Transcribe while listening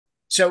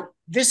So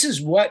this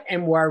is what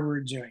and why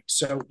we're doing.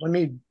 So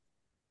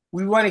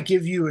we want to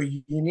give you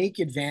a unique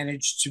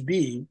advantage to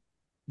be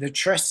the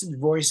trusted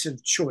voice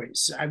of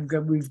choice.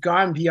 We've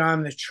gone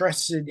beyond the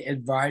trusted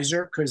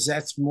advisor because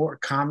that's more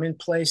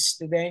commonplace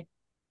today.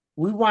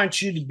 We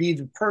want you to be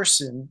the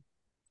person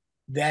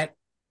that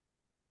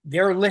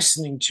they're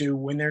listening to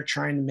when they're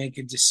trying to make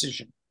a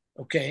decision.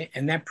 Okay.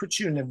 And that puts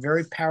you in a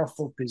very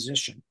powerful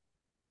position.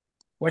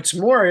 What's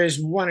more is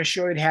we want to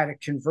show you how to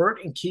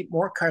convert and keep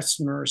more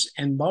customers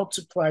and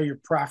multiply your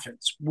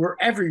profits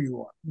wherever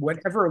you are,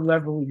 whatever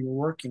level you're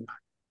working on.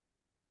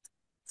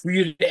 For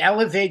you to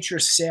elevate your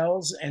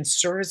sales and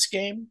service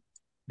game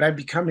by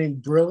becoming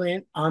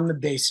brilliant on the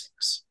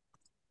basics.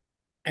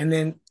 And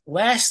then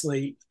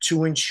lastly,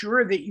 to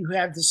ensure that you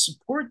have the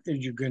support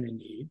that you're going to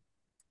need,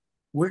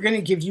 we're going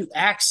to give you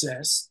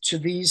access to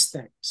these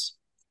things: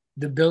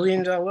 the $1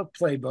 Billion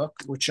Playbook,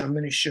 which I'm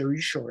going to show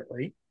you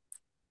shortly,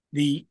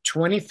 the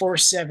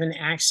 24/7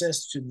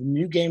 access to the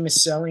New Game of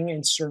Selling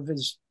and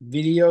Service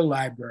video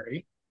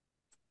library,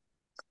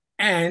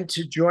 and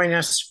to join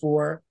us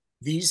for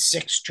these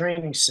 6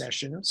 training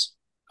sessions,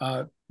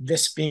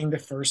 this being the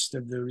first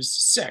of those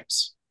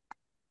 6.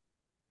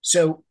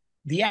 So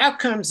the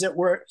outcomes that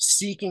we're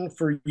seeking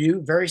for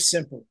you, very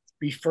simple: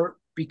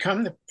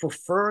 become the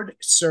preferred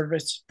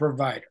service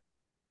provider.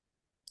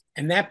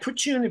 And that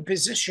puts you in a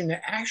position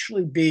to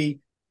actually be,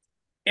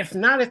 if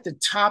not at the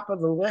top of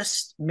the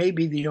list,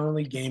 maybe the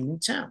only game in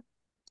town.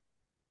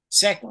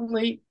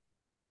 Secondly,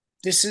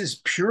 this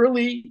is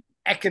purely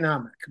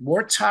economic,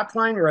 more top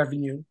line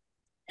revenue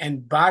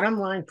and bottom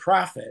line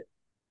profit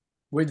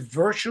with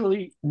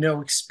virtually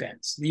no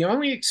expense. The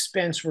only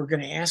expense we're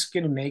going to ask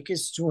you to make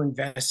is to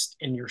invest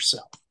in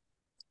yourself.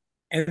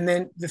 And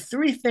then the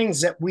 3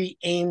 things that we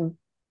aim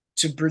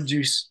to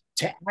produce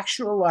to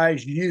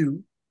actualize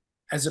you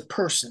as a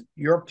person,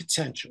 your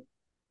potential,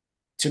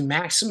 to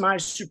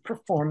maximize your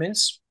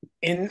performance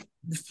in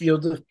the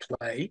field of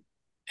play,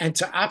 and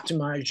to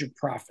optimize your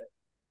profit.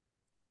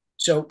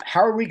 So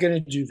how are we going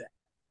to do that?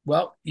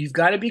 Well, you've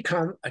got to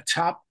become a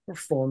top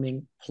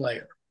performing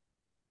player.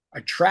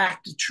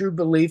 Attract the true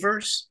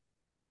believers,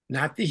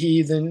 not the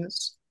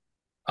heathens.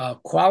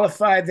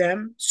 Qualify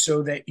them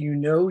so that you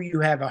know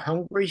you have a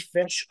hungry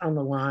fish on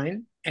the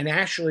line. And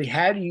actually,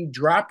 how do you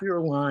drop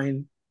your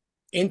line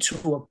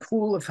into a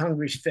pool of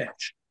hungry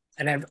fish?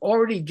 And I've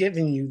already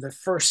given you the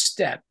first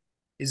step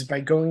is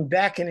by going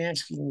back and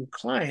asking your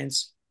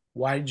clients,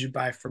 why did you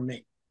buy from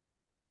me?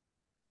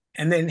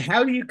 And then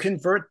how do you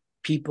convert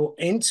people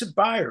into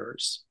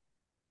buyers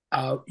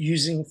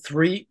using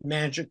 3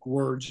 magic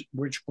words,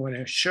 which we're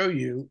going to show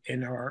you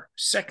in our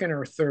second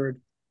or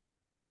third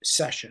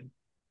session.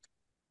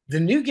 The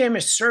New Game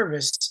of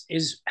Service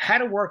is how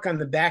to work on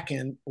the back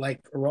end,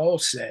 like Raul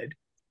said,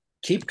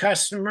 keep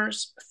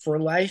customers for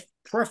life,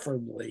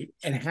 preferably,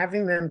 and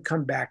having them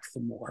come back for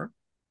more.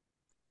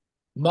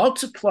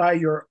 Multiply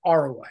your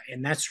ROI,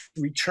 and that's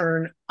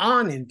return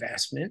on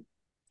investment.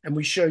 And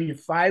we show you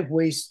 5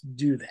 ways to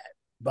do that: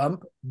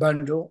 bump,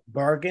 bundle,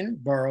 bargain,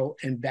 borrow,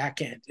 and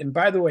back end. And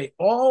by the way,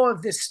 all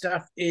of this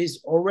stuff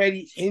is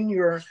already in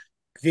your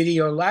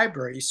video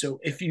library. So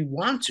if you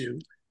want to,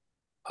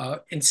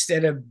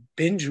 instead of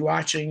binge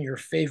watching your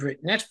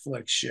favorite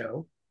Netflix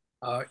show,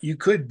 you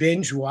could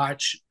binge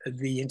watch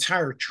the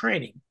entire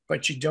training,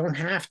 but you don't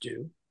have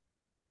to.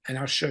 And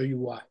I'll show you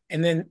why.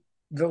 And then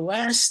the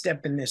last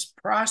step in this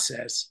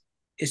process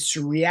is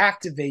to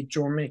reactivate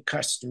dormant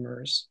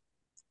customers,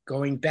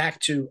 going back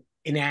to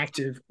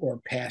inactive or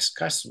past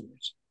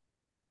customers.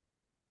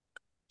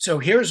 So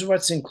here's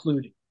what's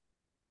included.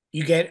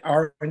 You get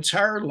our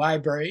entire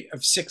library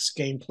of 6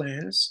 game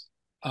plans.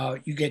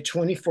 You get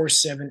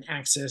 24/7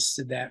 access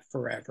to that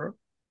forever.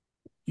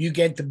 You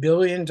get the $1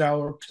 Billion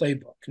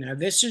Playbook. Now,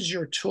 this is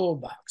your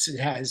toolbox. It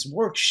has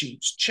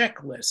worksheets,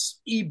 checklists,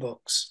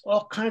 ebooks,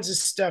 all kinds of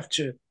stuff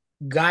to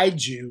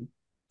guide you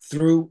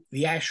through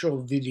the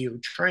actual video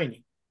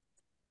training.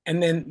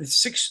 And then the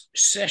 6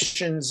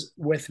 sessions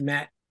with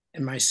Matt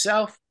and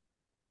myself,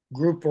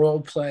 group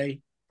role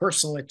play,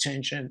 personal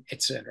attention,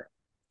 etc.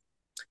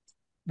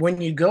 When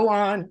you go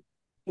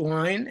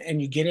online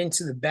and you get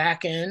into the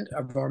back end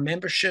of our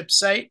membership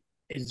site,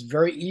 it's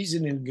very easy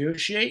to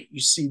negotiate.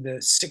 You see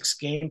the 6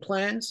 game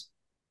plans.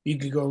 You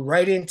can go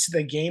right into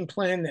the game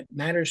plan that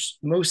matters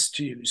most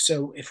to you.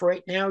 So if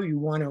right now you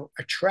want to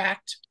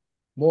attract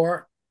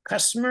more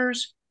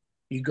customers,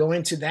 you go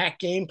into that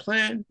game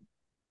plan,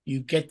 you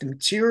get the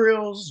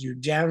materials, you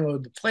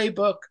download the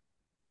playbook,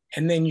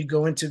 and then you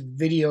go into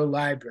video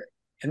library.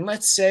 And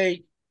let's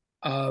say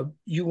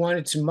you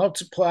wanted to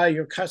multiply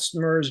your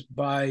customers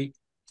by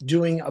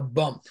doing a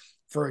bump,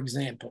 for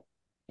example.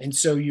 And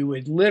so you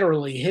would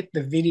literally hit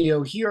the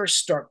video here,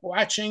 start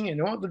watching,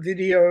 and all the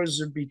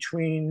videos are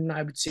between,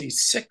 I would say,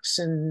 6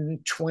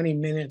 and 20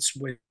 minutes,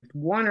 with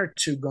 1 or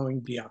 2 going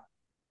beyond.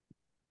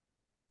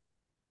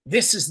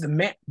 This is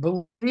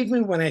believe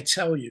me when I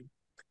tell you,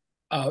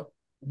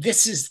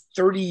 this is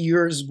 30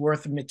 years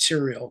worth of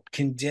material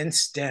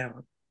condensed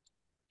down,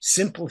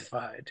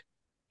 simplified.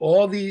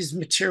 All these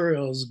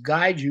materials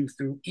guide you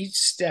through each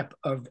step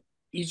of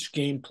each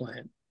game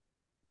plan.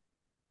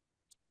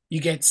 You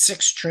get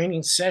 6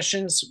 training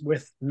sessions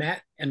with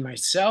Matt and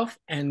myself,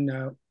 and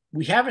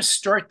we have a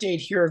start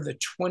date here of the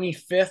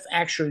 25th.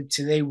 Actually,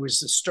 today was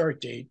the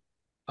start date,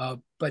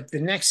 but the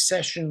next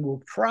session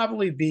will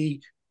probably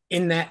be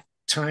in that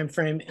time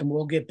frame, and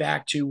we'll get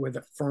back to you with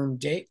a firm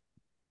date.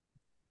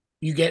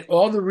 You get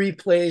all the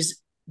replays.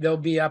 They'll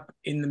be up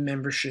in the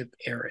membership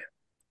area.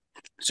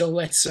 So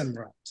let's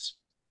summarize.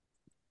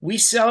 We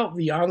sell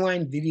the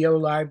online video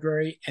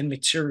library and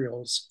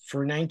materials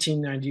for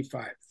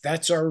 $19.95.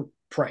 That's our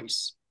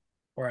price,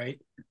 all right?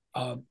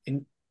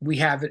 And we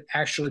have it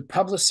actually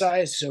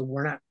publicized, so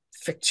we're not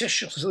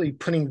fictitiously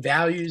putting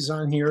values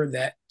on here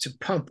that to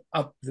pump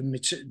up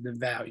the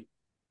value.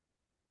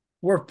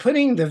 We're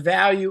putting the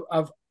value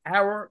of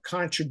our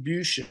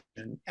contribution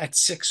at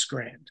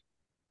 $6,000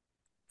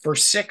 for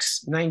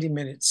 6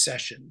 90-minute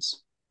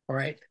sessions, all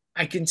right?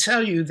 I can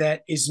tell you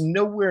that is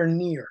nowhere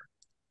near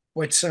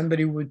what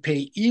somebody would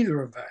pay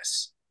either of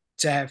us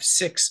to have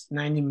 6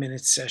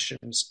 90-minute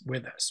sessions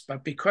with us.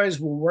 But because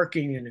we're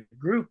working in a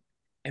group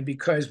and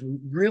because we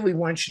really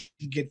want you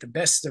to get the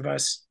best of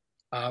us,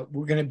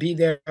 we're going to be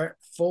there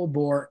full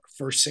bore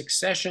for 6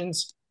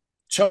 sessions,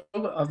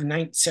 total of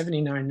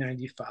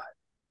 $79.95.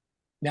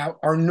 Now,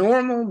 our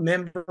normal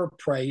member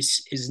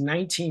price is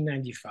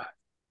 $19.95.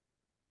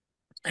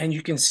 And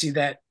you can see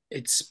that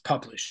it's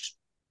published.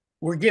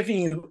 We're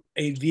giving you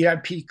a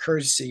VIP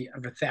courtesy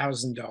of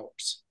 $1,000.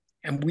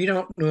 And we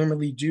don't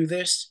normally do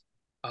this,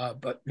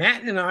 but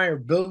Matt and I are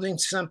building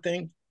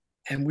something,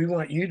 and we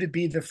want you to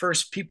be the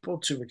first people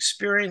to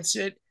experience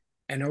it.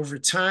 And over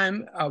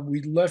time,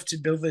 we'd love to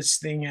build this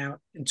thing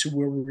out into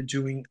where we're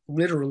doing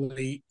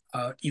literally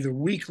either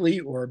weekly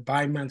or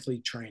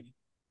bi-monthly training.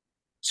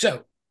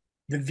 So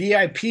the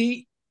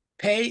VIP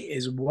pay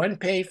is one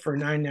pay for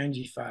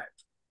 $9.95.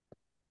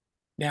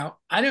 Now,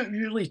 I don't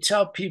usually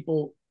tell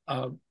people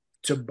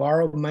to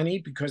borrow money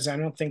because I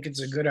don't think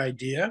it's a good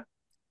idea.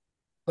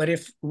 But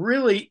if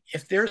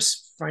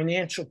there's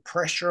financial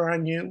pressure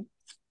on you,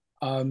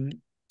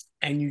 and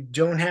you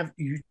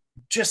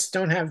just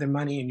don't have the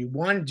money and you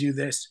want to do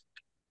this,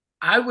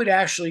 I would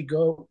actually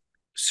go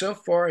so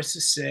far as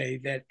to say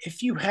that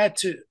if you had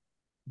to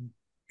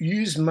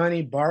use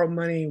money, borrow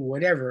money,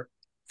 whatever,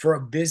 for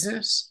a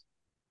business,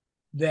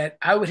 that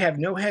I would have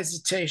no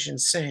hesitation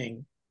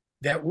saying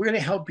that we're going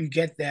to help you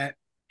get that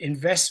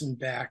investment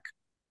back.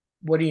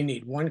 What do you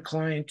need? 1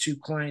 client, 2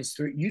 clients,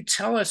 3? You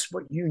tell us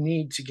what you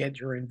need to get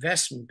your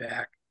investment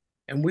back,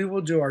 and we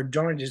will do our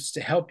darndest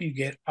to help you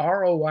get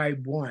ROI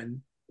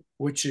 1,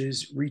 which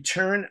is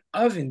return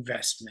of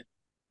investment.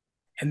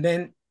 And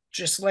then,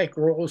 just like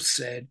Rolls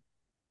said,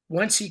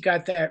 once he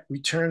got that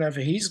return of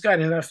it, he's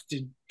got enough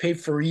to pay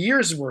for a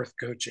year's worth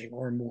coaching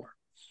or more.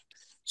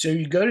 So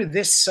you go to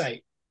this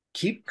site,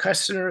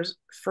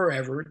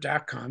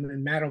 keepcustomersforever.com,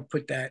 and Matt will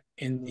put that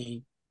in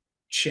the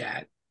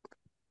chat.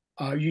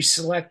 You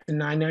select the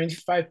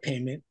 $9.95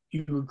 payment.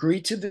 You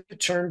agree to the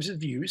terms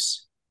of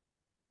use,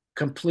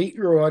 complete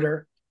your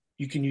order.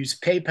 You can use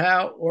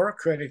PayPal or a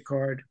credit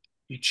card.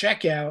 You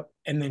check out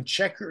and then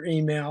check your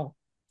email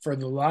for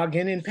the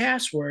login and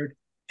password.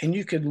 And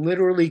you could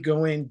literally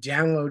go in,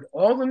 download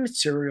all the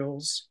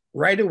materials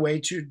right away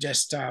to your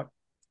desktop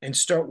and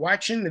start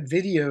watching the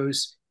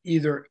videos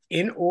either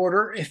in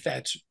order, if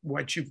that's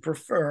what you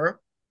prefer,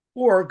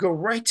 or go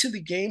right to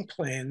the game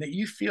plan that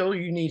you feel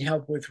you need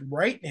help with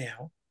right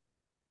now.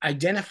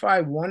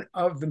 Identify one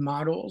of the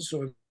models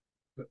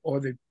or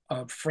the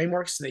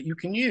frameworks that you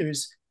can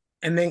use,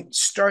 and then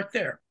start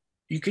there.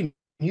 You can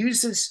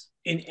use this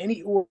in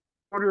any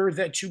order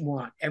that you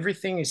want.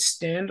 Everything is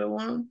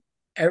standalone.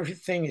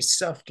 Everything is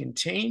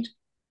self-contained.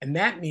 And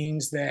that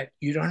means that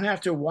you don't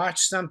have to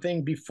watch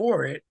something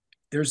before it.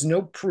 There's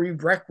no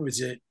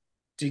prerequisite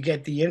to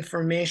get the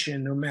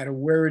information, no matter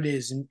where it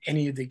is in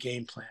any of the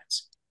game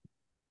plans.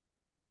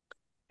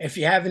 If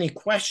you have any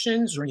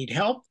questions or need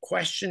help,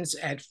 questions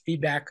at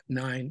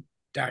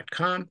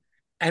feedback9.com.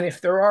 And if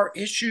there are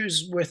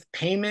issues with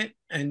payment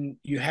and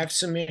you have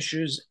some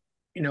issues,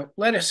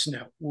 let us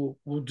know.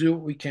 We'll do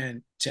what we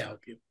can to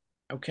help you.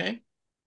 Okay?